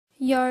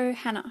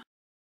Johanna.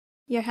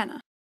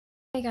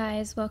 Hey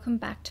guys, welcome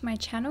back to my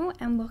channel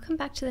and welcome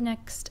back to the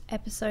next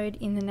episode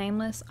in the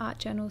Nameless art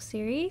journal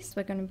series.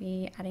 We're going to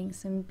be adding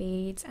some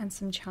beads and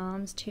some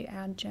charms to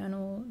our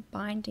journal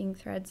binding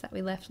threads that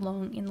we left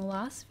long in the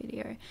last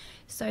video.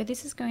 So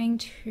this is going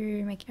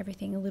to make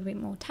everything a little bit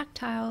more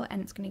tactile,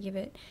 and it's going to give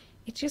it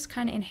just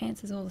kind of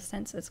enhances all the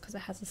senses because it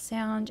has a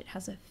sound, it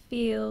has a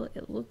feel,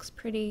 it looks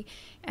pretty,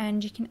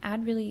 and you can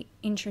add really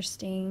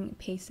interesting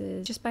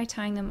pieces just by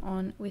tying them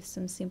on with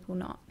some simple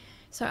knot.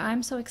 So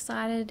I'm so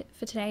excited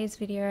for today's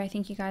video. I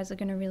think you guys are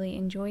going to really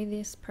enjoy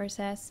this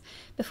process.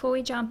 Before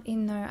we jump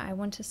in though, I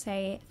want to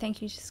say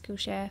thank you to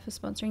Skillshare for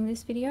sponsoring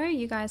this video.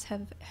 You guys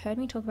have heard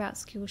me talk about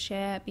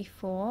Skillshare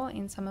before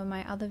in some of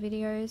my other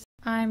videos.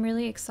 I'm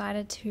really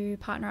excited to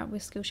partner up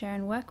with Skillshare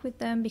and work with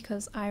them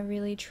because I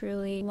really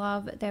truly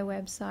love their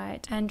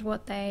website and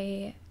what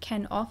they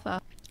can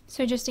offer.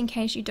 So just in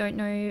case you don't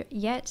know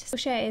yet,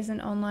 Skillshare is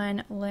an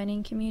online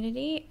learning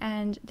community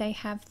and they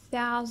have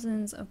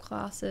thousands of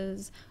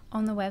classes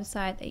on the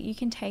website that you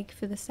can take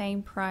for the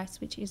same price,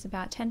 which is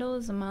about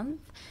 $10 a month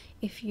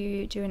if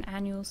you do an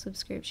annual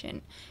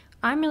subscription.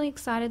 I'm really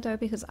excited though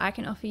because I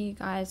can offer you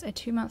guys a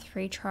 2-month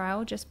free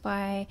trial just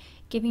by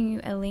giving you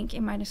a link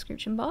in my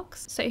description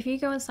box. So if you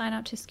go and sign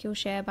up to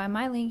Skillshare by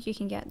my link, you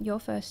can get your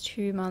first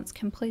 2 months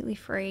completely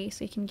free,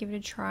 so you can give it a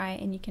try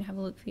and you can have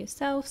a look for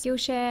yourself.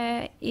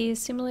 Skillshare is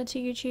similar to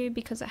YouTube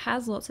because it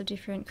has lots of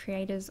different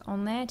creators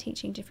on there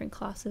teaching different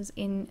classes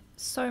in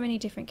so many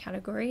different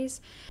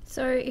categories.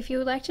 So if you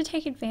would like to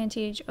take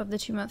advantage of the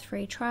 2-month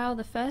free trial,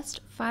 the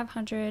first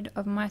 500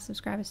 of my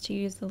subscribers to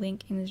use the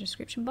link in the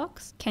description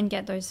box can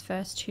get those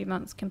first 2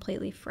 months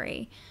completely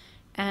free.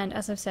 And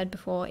as I've said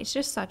before, it's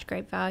just such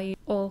great value,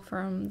 all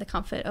from the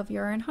comfort of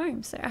your own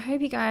home. So I hope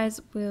you guys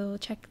will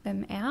check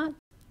them out,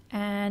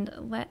 and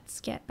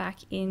let's get back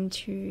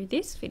into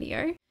this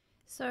video.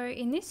 So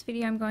in this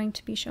video, I'm going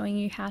to be showing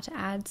you how to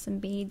add some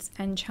beads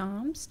and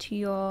charms to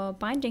your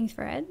binding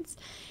threads.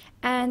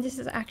 And this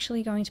is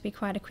actually going to be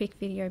quite a quick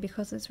video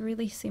because it's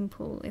really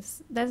simple.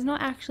 There's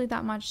not actually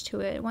that much to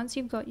it. Once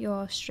you've got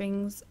your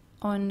strings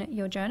on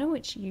your journal,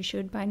 which you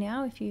should by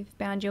now if you've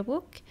bound your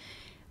book,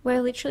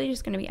 we're literally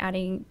just going to be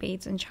adding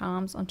beads and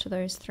charms onto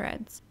those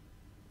threads.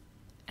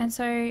 And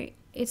so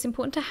it's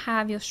important to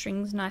have your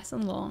strings nice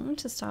and long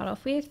to start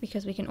off with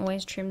because we can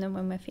always trim them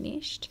when we're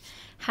finished.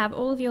 Have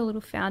all of your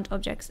little found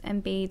objects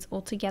and beads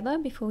all together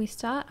before we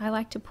start. I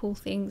like to pull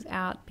things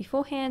out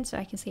beforehand so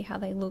I can see how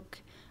they look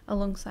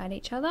alongside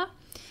each other.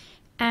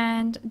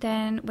 And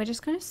then we're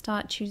just going to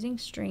start choosing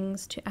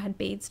strings to add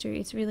beads to.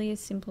 It's really as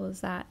simple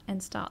as that,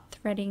 and start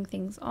threading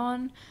things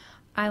on.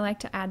 I like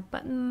to add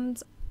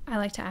buttons. I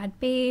like to add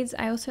beads.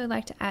 I also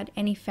like to add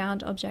any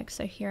found objects.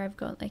 So here I've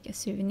got like a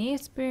souvenir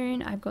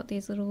spoon. I've got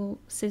these little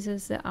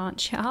scissors that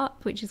aren't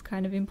sharp, which is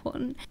kind of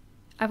important.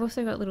 I've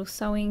also got little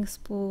sewing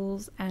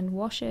spools and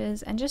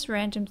washers and just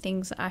random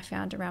things that I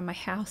found around my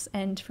house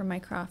and from my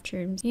craft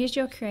rooms. Use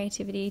your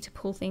creativity to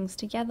pull things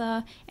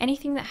together.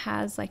 Anything that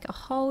has like a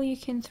hole you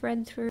can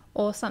thread through,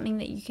 or something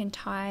that you can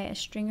tie a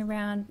string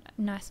around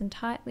nice and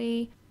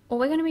tightly. All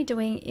we're going to be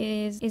doing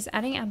is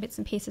adding our bits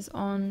and pieces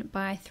on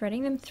by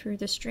threading them through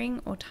the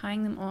string or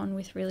tying them on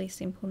with really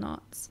simple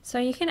knots. So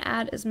you can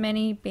add as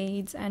many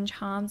beads and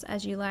charms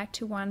as you like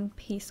to one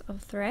piece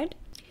of thread.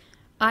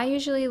 I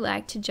usually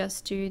like to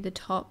just do the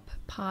top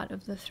part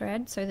of the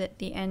thread so that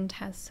the end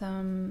has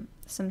some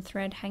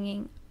thread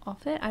hanging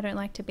off it. I don't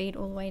like to bead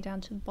all the way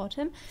down to the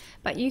bottom,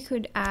 but you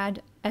could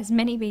add as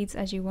many beads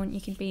as you want.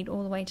 You could bead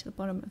all the way to the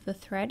bottom of the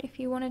thread if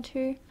you wanted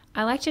to.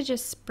 I like to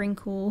just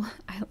sprinkle,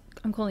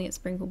 I'm calling it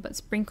sprinkle, but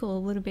sprinkle a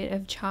little bit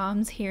of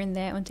charms here and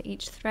there onto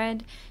each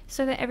thread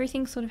so that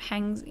everything sort of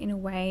hangs in a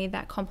way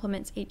that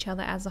complements each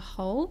other as a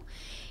whole.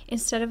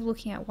 Instead of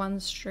looking at one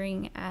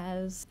string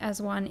as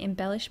one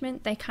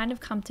embellishment, they kind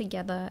of come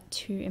together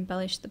to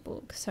embellish the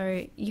book.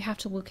 So you have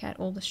to look at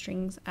all the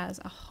strings as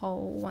a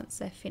whole once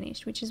they're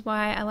finished, which is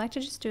why I like to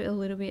just do a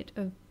little bit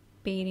of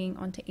beading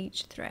onto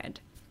each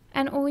thread.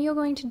 And all you're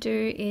going to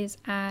do is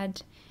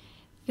add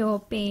your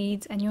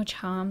beads and your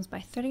charms by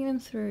threading them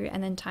through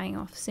and then tying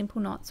off simple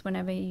knots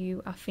whenever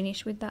you are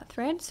finished with that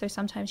thread. So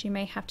sometimes you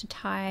may have to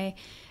tie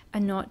a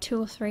knot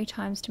 2 or 3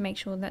 times to make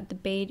sure that the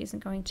bead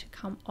isn't going to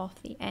come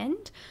off the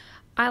end.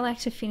 I like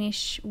to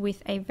finish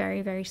with a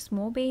very, very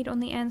small bead on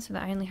the end so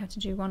that I only have to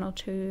do 1 or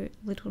 2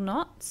 little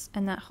knots,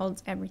 and that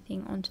holds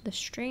everything onto the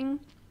string.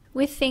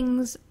 With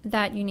things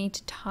that you need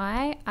to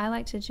tie, I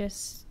like to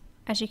just,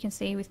 as you can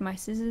see with my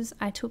scissors,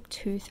 I took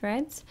 2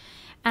 threads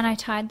and I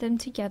tied them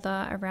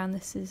together around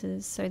the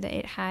scissors so that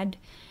it had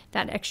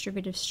that extra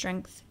bit of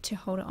strength to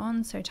hold it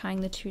on. So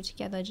tying the 2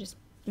 together just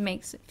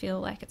makes it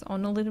feel like it's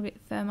on a little bit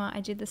firmer.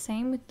 I did the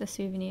same with the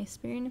souvenir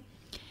spoon.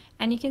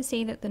 And you can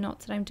see that the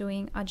knots that I'm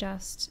doing are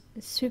just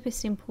super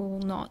simple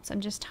knots.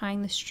 I'm just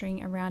tying the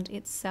string around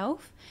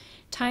itself,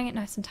 tying it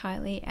nice and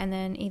tightly, and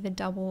then either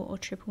double or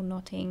triple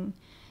knotting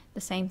the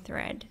same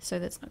thread so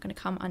that's not going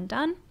to come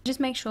undone. Just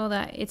make sure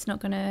that it's not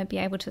going to be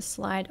able to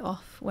slide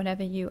off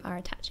whatever you are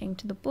attaching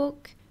to the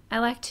book. I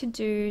like to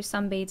do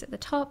some beads at the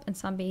top and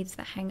some beads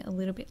that hang a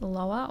little bit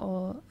lower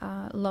or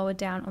lower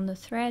down on the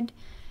thread.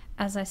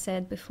 As I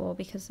said before,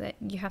 because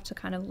you have to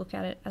kind of look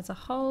at it as a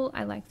whole,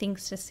 I like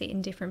things to sit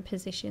in different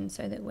positions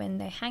so that when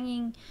they're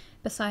hanging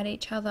beside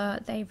each other,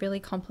 they really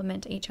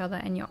complement each other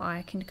and your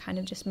eye can kind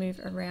of just move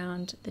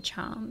around the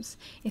charms,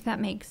 if that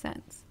makes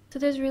sense. So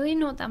there's really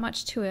not that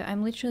much to it. I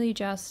literally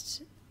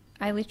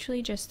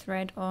just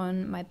thread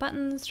on my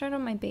buttons, thread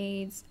on my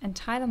beads, and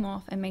tie them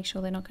off and make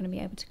sure they're not going to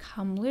be able to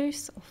come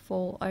loose or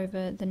fall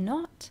over the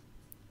knot.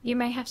 You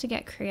may have to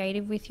get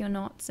creative with your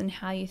knots and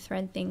how you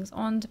thread things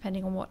on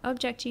depending on what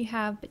object you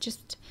have, but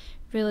just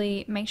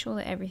really make sure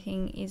that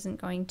everything isn't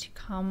going to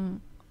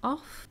come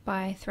off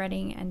by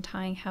threading and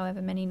tying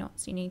however many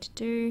knots you need to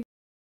do.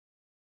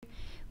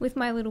 With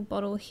my little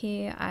bottle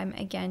here, I'm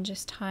again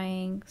just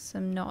tying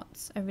some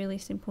knots, a really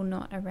simple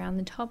knot around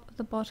the top of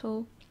the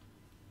bottle.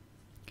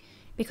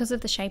 Because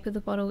of the shape of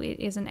the bottle, it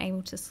isn't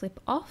able to slip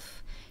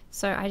off,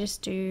 so I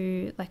just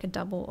do like a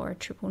double or a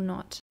triple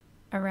knot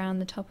around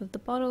the top of the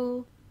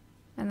bottle,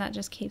 and that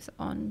just keeps it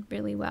on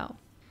really well.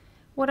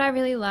 What I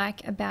really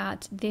like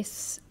about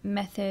this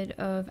method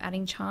of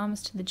adding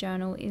charms to the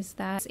journal is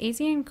that it's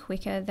easier and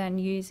quicker than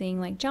using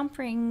like jump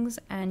rings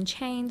and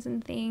chains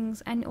and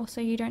things, and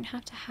also you don't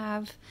have to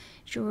have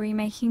jewelry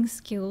making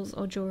skills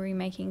or jewelry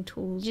making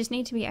tools. You just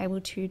need to be able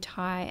to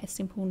tie a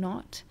simple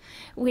knot,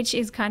 which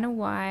is kind of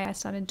why I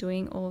started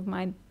doing all of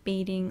my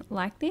beading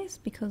like this,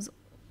 because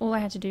all I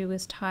had to do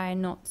was tie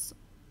knots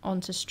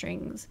onto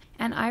strings,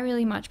 and I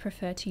really much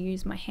prefer to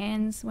use my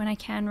hands when I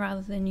can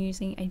rather than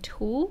using a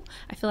tool.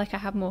 I feel like I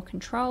have more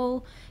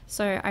control,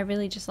 so I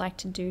really just like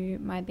to do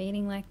my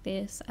beading like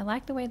this. I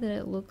like the way that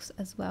it looks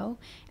as well,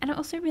 and I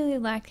also really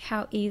like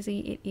how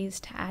easy it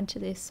is to add to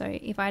this. So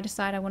if I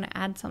decide I want to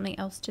add something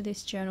else to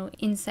this journal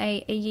in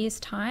say a year's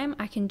time,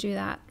 I can do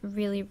that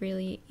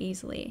really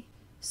easily.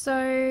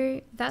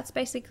 So that's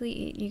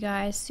basically it, you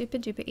guys. Super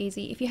duper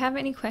easy. If you have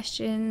any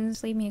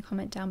questions, leave me a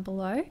comment down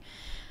below.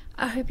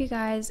 I hope you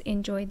guys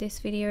enjoyed this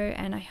video,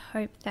 and I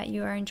hope that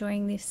you are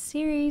enjoying this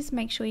series.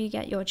 Make sure you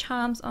get your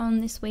charms on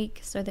this week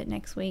so that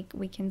next week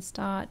we can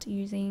start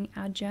using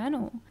our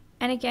journal.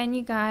 And again,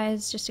 you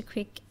guys, just a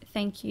quick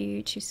thank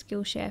you to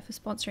Skillshare for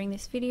sponsoring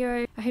this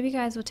video. I hope you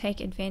guys will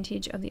take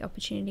advantage of the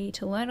opportunity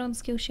to learn on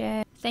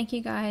Skillshare. Thank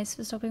you guys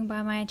for stopping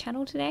by my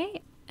channel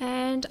today,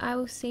 and I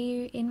will see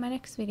you in my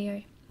next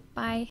video.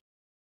 Bye.